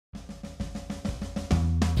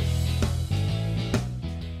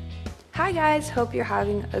Hi guys, hope you're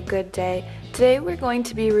having a good day. Today we're going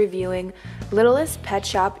to be reviewing Littlest Pet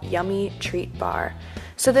Shop Yummy Treat Bar.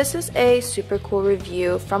 So this is a super cool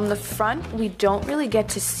review. From the front, we don't really get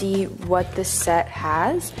to see what this set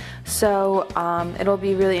has, so it'll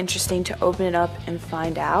be really interesting to open it up and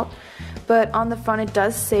find out. But on the front it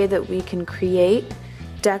does say that we can create,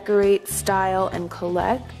 decorate, style, and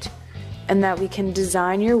collect, and that we can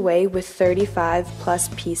design your way with 35 plus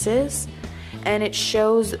pieces. And it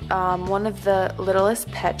shows one of the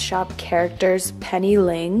Littlest Pet Shop characters, Penny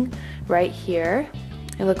Ling, right here.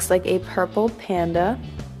 It looks like a purple panda.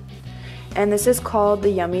 And this is called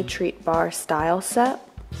the Yummy Treat Bar Style Set.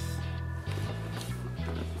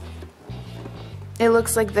 It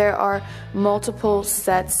looks like there are multiple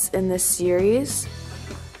sets in this series.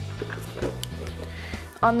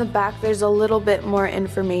 On the back there's a little bit more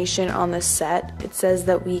information on the set. It says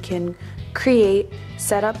that we can create,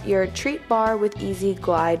 set up your treat bar with easy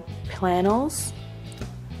glide panels.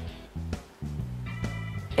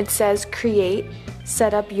 It says create,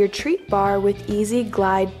 set up your treat bar with easy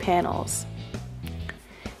glide panels.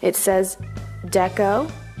 It says deco,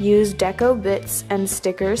 use Deco Bits and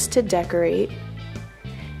stickers to decorate.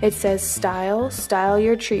 It says style, style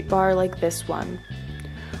your treat bar like this one.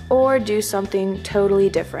 Or do something totally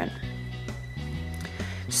different.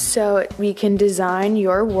 So we can design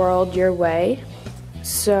your world your way.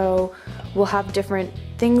 So we'll have different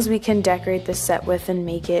things we can decorate the set with and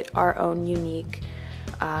make it our own unique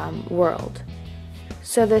world.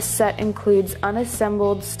 So this set includes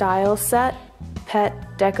unassembled style set,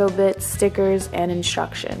 pet, Deco Bits, stickers, and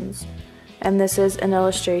instructions. And this is an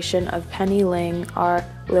illustration of Penny Ling, our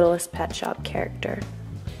Littlest Pet Shop character.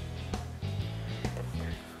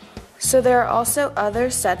 So there are also other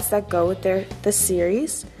sets that go with the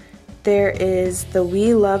series. There is the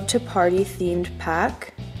We Love to Party themed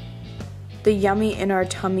pack, the Yummy in Our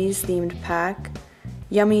Tummies themed pack,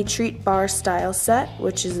 Yummy Treat Bar style set,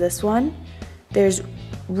 which is this one. There's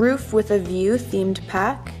Roof with a View themed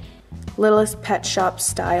pack, Littlest Pet Shop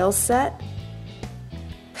style set,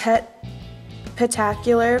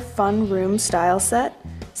 Petacular Fun Room style set,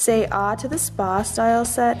 Say Ah to the Spa style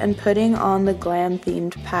set, and Putting on the Glam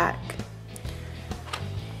themed pack.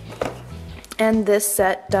 And this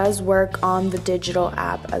set does work on the digital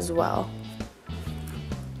app as well.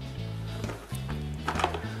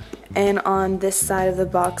 And on this side of the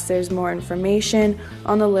box there's more information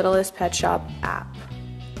on the Littlest Pet Shop app.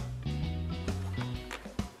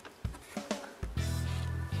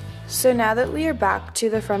 So now that we are back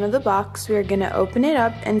to the front of the box, we are going to open it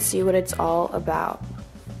up and see what it's all about.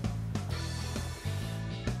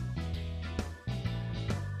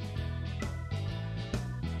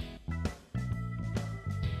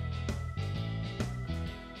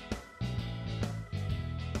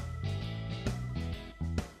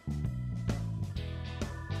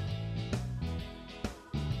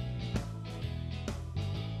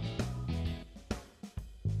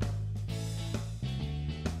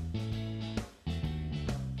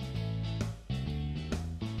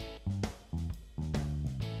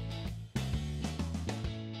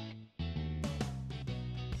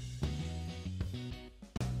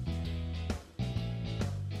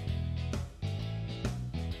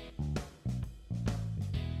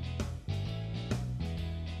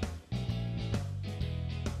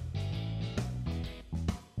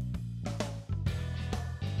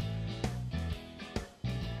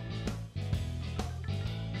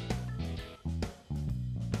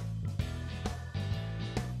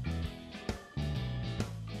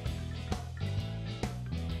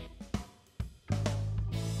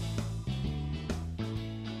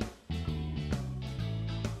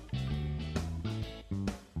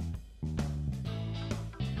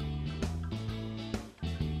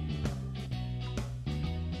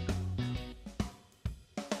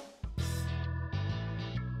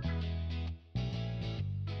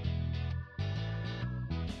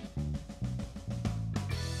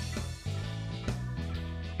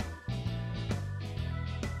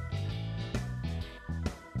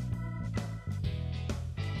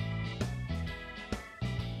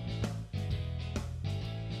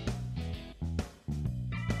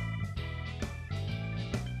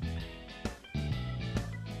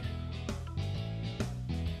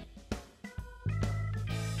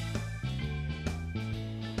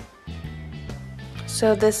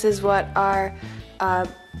 So this is what our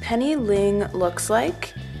Penny Ling looks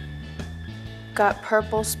like. Got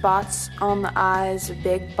purple spots on the eyes, a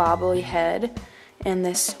big bobbly head, and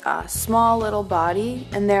this small little body.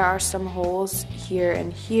 And there are some holes here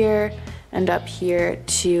and up here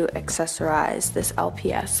to accessorize this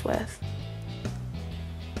LPS with.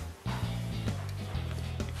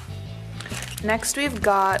 Next we've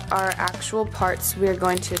got our actual parts we're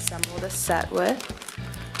going to assemble the set with.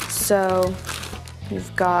 So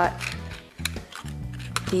we've got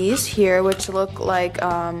these here, which look like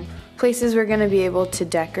places we're going to be able to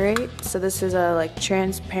decorate. So this is a like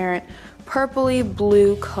transparent purpley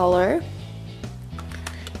blue color.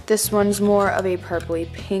 This one's more of a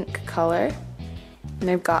purpley pink color. And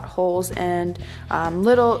they've got holes and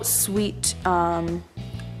little sweet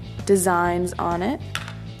designs on it.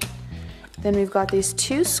 Then we've got these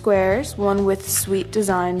two squares, one with sweet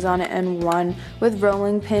designs on it and one with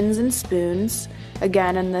rolling pins and spoons.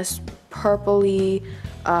 Again, in this purpley,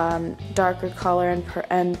 darker color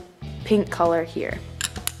and pink color here.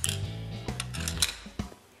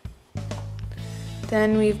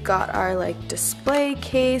 Then we've got our like display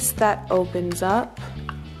case that opens up.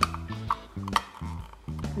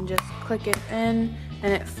 And just click it in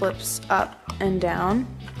and it flips up and down.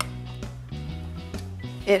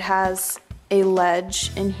 It has a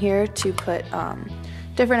ledge in here to put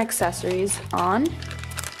different accessories on.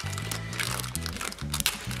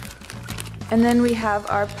 And then we have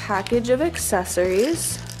our package of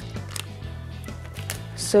accessories.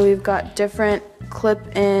 So we've got different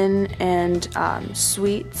clip-in and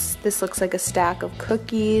sweets. This looks like a stack of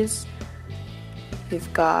cookies.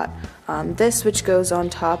 We've got this, which goes on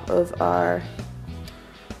top of our,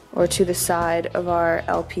 or to the side of our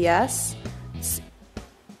LPS. It's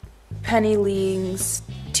Penny Lee's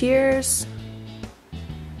Tears.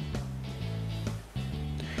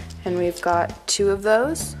 And we've got two of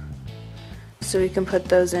those, so we can put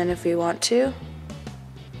those in if we want to.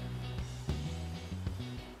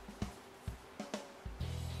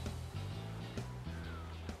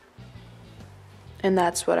 And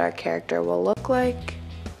that's what our character will look like.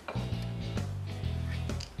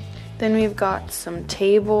 Then we've got some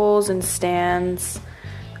tables and stands,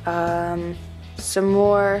 some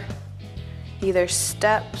more either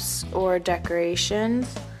steps or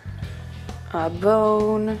decorations, a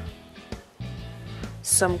bone,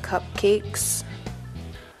 some cupcakes,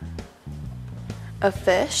 a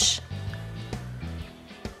fish,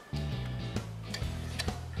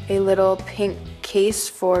 a little pink case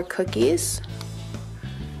for cookies,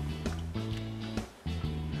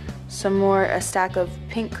 a stack of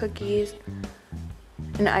pink cookies,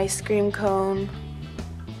 an ice cream cone,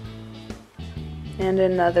 and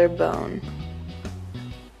another bone.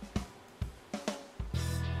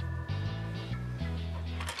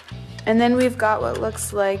 And then we've got what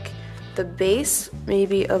looks like the base,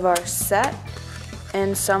 maybe of our set,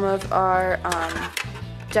 and some of our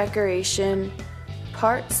decoration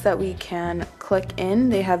parts that we can click in.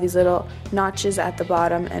 They have these little notches at the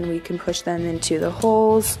bottom and we can push them into the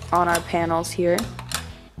holes on our panels here.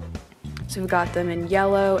 So we've got them in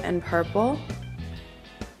yellow and purple.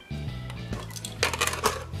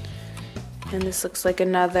 And this looks like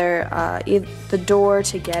another, the door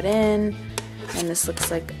to get in, and this looks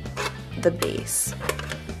like the base.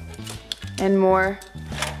 And more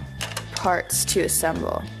parts to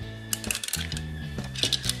assemble.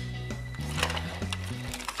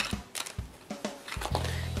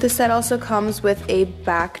 The set also comes with a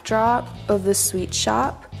backdrop of the sweet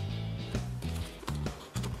shop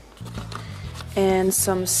and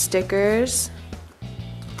some stickers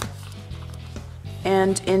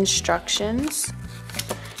and instructions.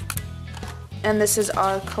 And this is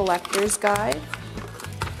our collector's guide.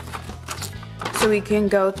 So we can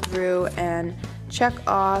go through and check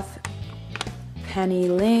off Penny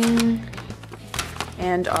Ling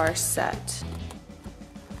and our set.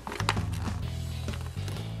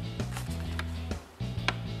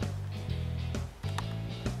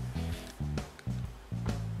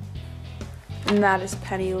 And that is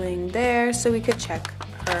Penny Ling there, so we could check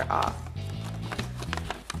her off.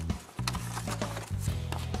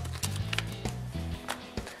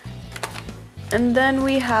 And then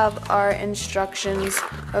we have our instructions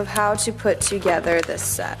of how to put together this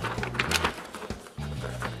set.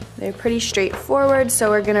 They're pretty straightforward, so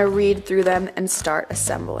we're gonna read through them and start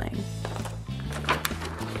assembling.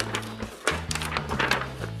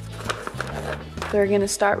 So we're gonna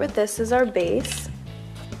start with this as our base.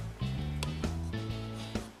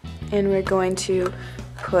 And we're going to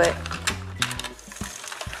put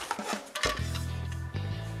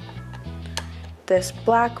this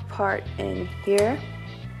black part in here.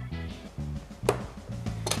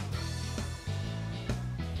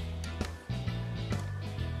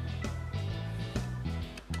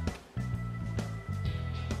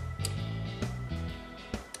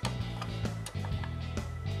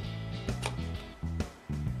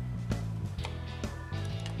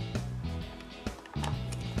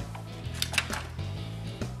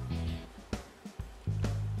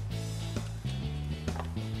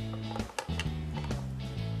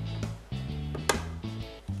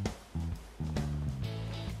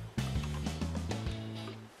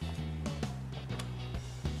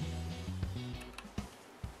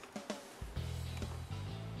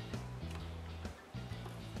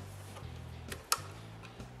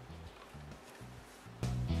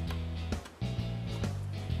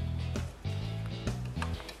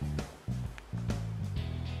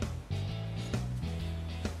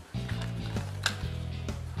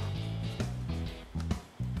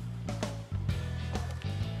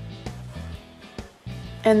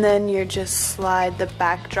 And then you just slide the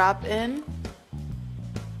backdrop in.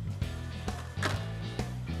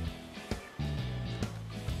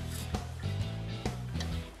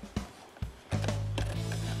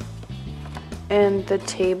 And the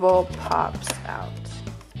table pops out.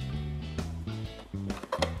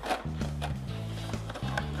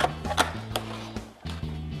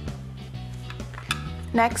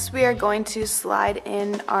 Next, we are going to slide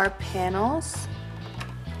in our panels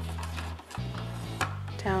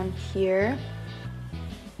down here,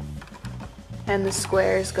 and the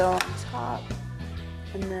squares go on top,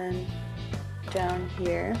 and then down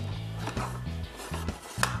here,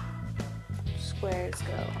 squares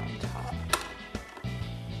go on top.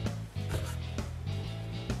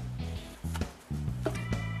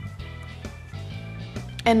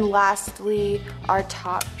 And lastly, our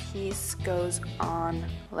top piece goes on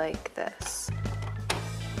like this.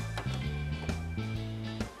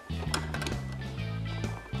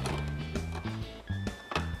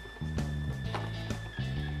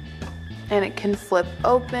 And it can flip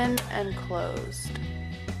open and closed.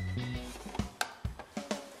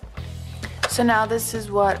 So now this is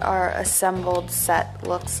what our assembled set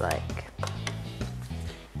looks like.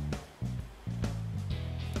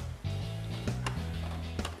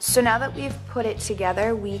 So now that we've put it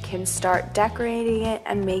together, we can start decorating it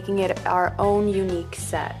and making it our own unique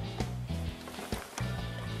set.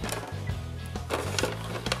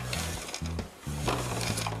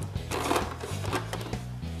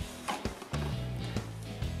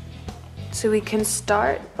 So we can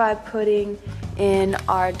start by putting in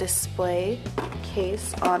our display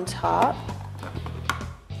case on top.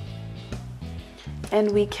 And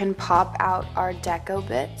we can pop out our Deco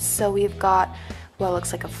Bits. So we've got what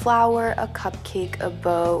looks like a flower, a cupcake, a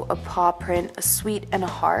bow, a paw print, a sweet, and a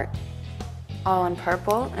heart, all in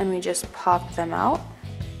purple, and we just pop them out.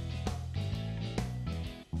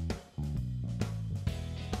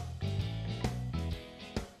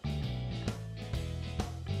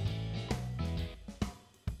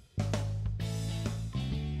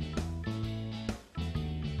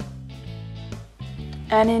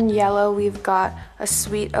 And in yellow, we've got a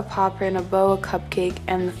sweet, a paw print, a bow, a cupcake,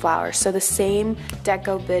 and the flower. So the same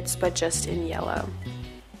Deco Bits, but just in yellow.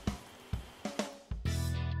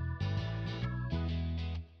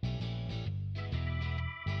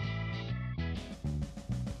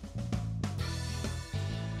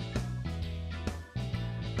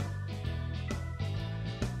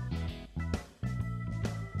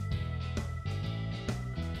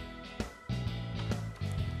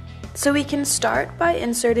 So we can start by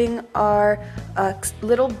inserting our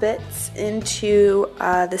little bits into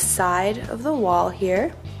the side of the wall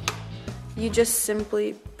here. You just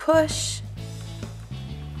simply push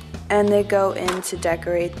and they go in to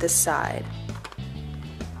decorate the side.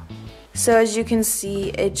 So as you can see,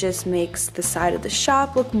 it just makes the side of the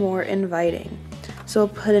shop look more inviting. So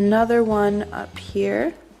we'll put another one up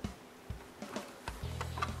here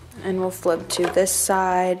and we'll flip to this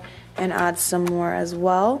side and add some more as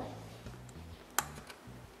well.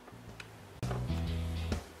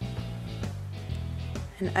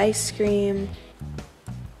 An ice cream,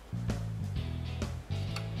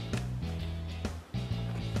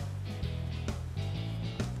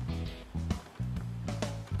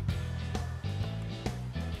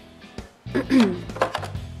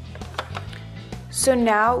 so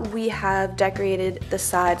now we have decorated the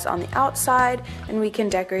sides on the outside and we can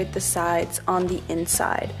decorate the sides on the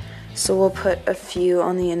inside. So we'll put a few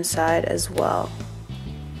on the inside as well.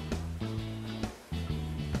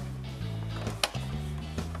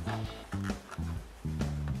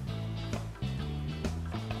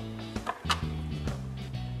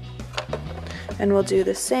 And we'll do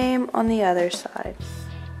the same on the other side.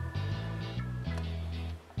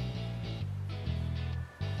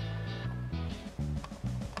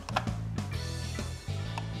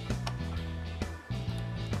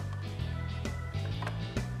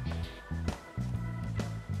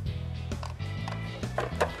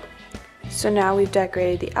 So now we've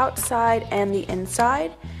decorated the outside and the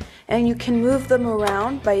inside, and you can move them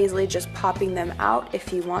around by easily just popping them out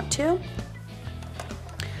if you want to.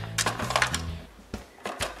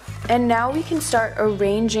 And now we can start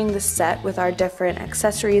arranging the set with our different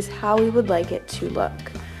accessories how we would like it to look.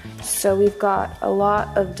 So we've got a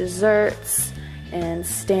lot of desserts and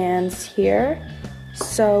stands here.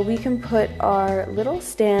 So we can put our little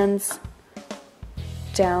stands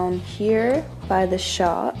down here by the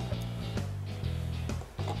shop.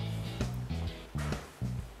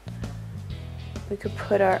 We could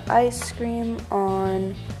put our ice cream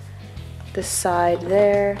on the side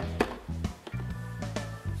there.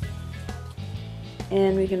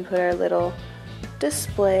 And we can put our little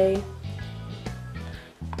display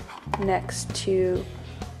next to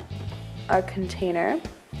our container,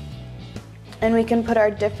 and we can put our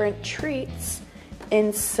different treats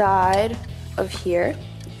inside of here.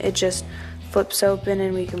 It just flips open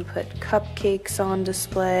and we can put cupcakes on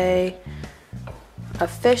display, a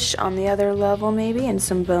fish on the other level maybe, and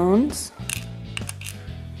some bones.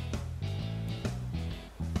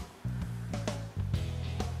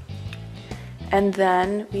 And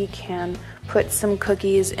then we can put some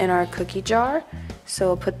cookies in our cookie jar. So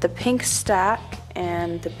we'll put the pink stack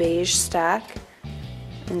and the beige stack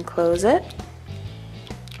and close it.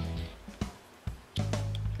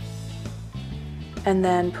 And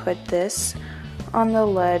then put this on the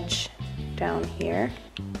ledge down here.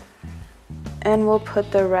 And we'll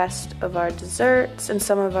put the rest of our desserts and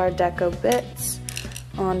some of our Deco Bits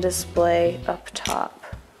on display up top.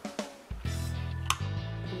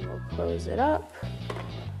 And we'll close it up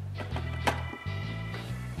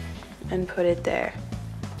and put it there.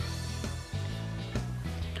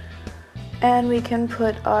 And we can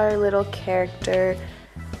put our little character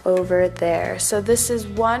over there. So this is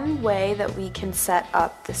one way that we can set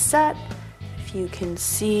up the set. If you can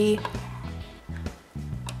see,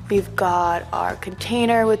 we've got our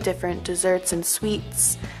container with different desserts and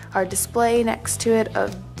sweets, our display next to it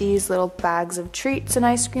of these little bags of treats, an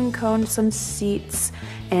ice cream cone, some seats,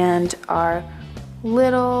 and our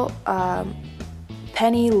little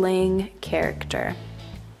Penny Ling character.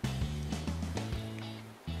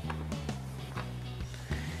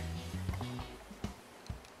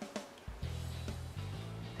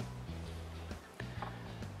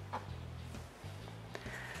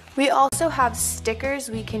 We also have stickers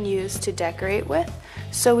we can use to decorate with.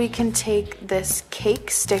 So we can take this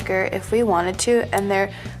cake sticker if we wanted to, and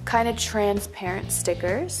they're kind of transparent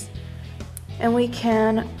stickers. And we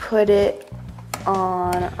can put it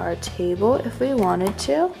on our table if we wanted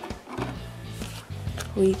to.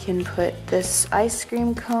 We can put this ice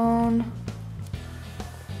cream cone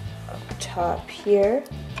up top here.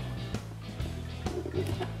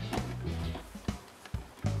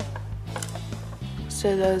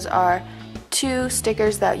 So those are two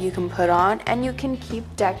stickers that you can put on, and you can keep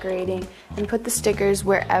decorating and put the stickers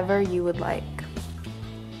wherever you would like.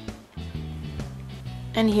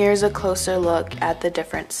 And here's a closer look at the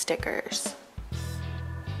different stickers.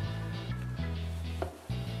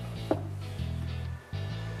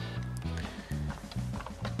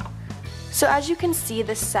 So as you can see,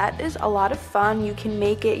 the set is a lot of fun. You can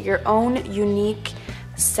make it your own unique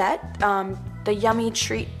set. The Yummy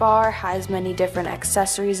Treat Bar has many different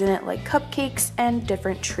accessories in it, like cupcakes and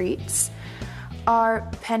different treats. Our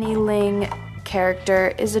Penny Ling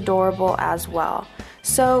character is adorable as well.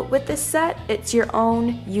 So with this set, it's your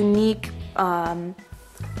own unique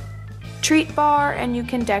treat bar, and you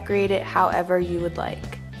can decorate it however you would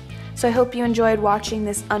like. So I hope you enjoyed watching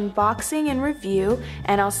this unboxing and review,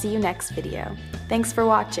 and I'll see you next video. Thanks for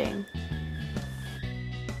watching.